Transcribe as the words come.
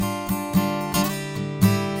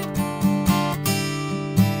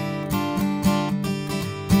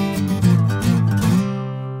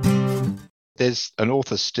There's an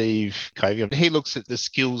author, Steve Covey, he looks at the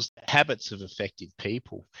skills, habits of effective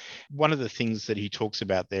people. One of the things that he talks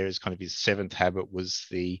about there is kind of his seventh habit was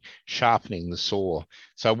the sharpening the saw.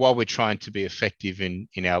 So while we're trying to be effective in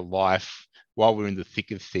our life, while we're in the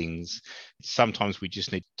thick of things, sometimes we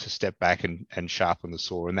just need to step back and sharpen the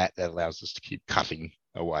saw, and that allows us to keep cutting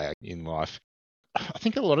away in life. I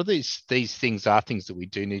think a lot of these things are things that we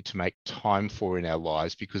do need to make time for in our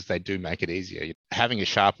lives because they do make it easier. Having a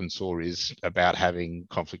sharpened saw is about having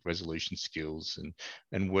conflict resolution skills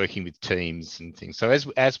and working with teams and things. So as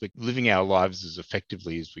we're living our lives as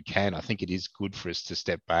effectively as we can, I think it is good for us to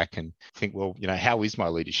step back and think, well, how is my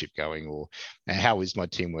leadership going, or how is my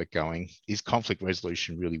teamwork going? Is conflict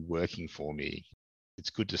resolution really working for me? It's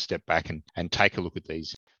good to step back and take a look at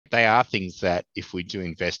these. They are things that, if we do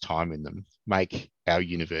invest time in them, make our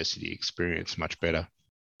university experience much better.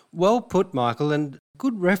 Well put, Michael, and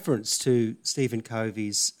good reference to Stephen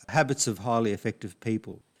Covey's Habits of Highly Effective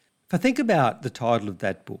People. If I think about the title of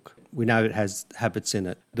that book, we know it has habits in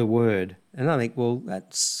it, the word, and I think, well,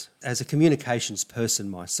 that's, as a communications person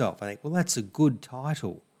myself, I think, well, that's a good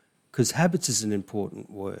title because habits is an important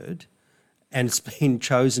word and it's been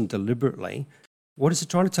chosen deliberately. What is it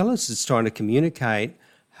trying to tell us? It's trying to communicate,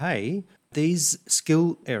 hey, these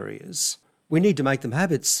skill areas, we need to make them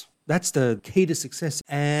habits. That's the key to success.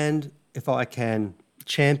 And if I can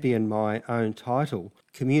champion my own title,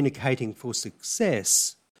 Communicating for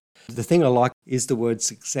Success, the thing I like is the word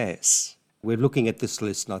success. We're looking at this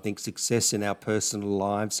list, and I think success in our personal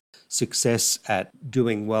lives, success at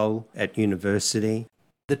doing well at university.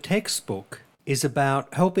 The textbook is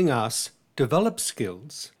about helping us develop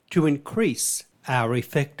skills to increase our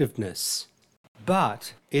effectiveness.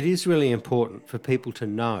 But it is really important for people to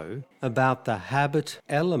know about the habit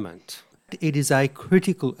element. It is a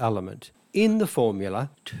critical element in the formula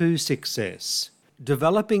to success,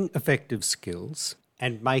 developing effective skills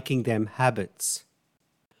and making them habits.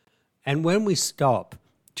 And when we stop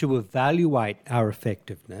to evaluate our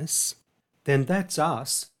effectiveness, then that's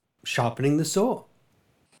us sharpening the saw.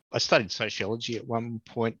 I studied sociology at one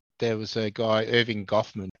point. There was a guy, Irving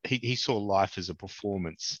Goffman. He saw life as a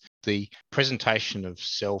performance, the presentation of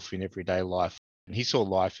self in everyday life. And he saw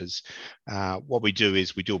life as what we do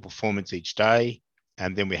is we do a performance each day,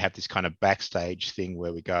 and then we have this kind of backstage thing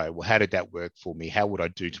where we go, well, how did that work for me? How would I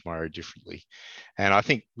do tomorrow differently? And I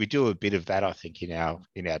think we do a bit of that, I think, in our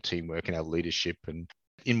teamwork and our leadership. And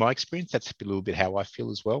in my experience, that's a little bit how I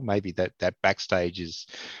feel as well. Maybe that backstage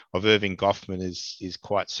of Irving Goffman is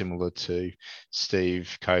quite similar to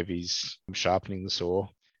Steve Covey's sharpening the saw.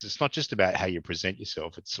 It's not just about how you present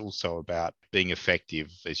yourself. It's also about being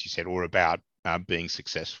effective, as you said, or about being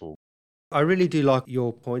successful. I really do like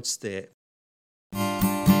your points there.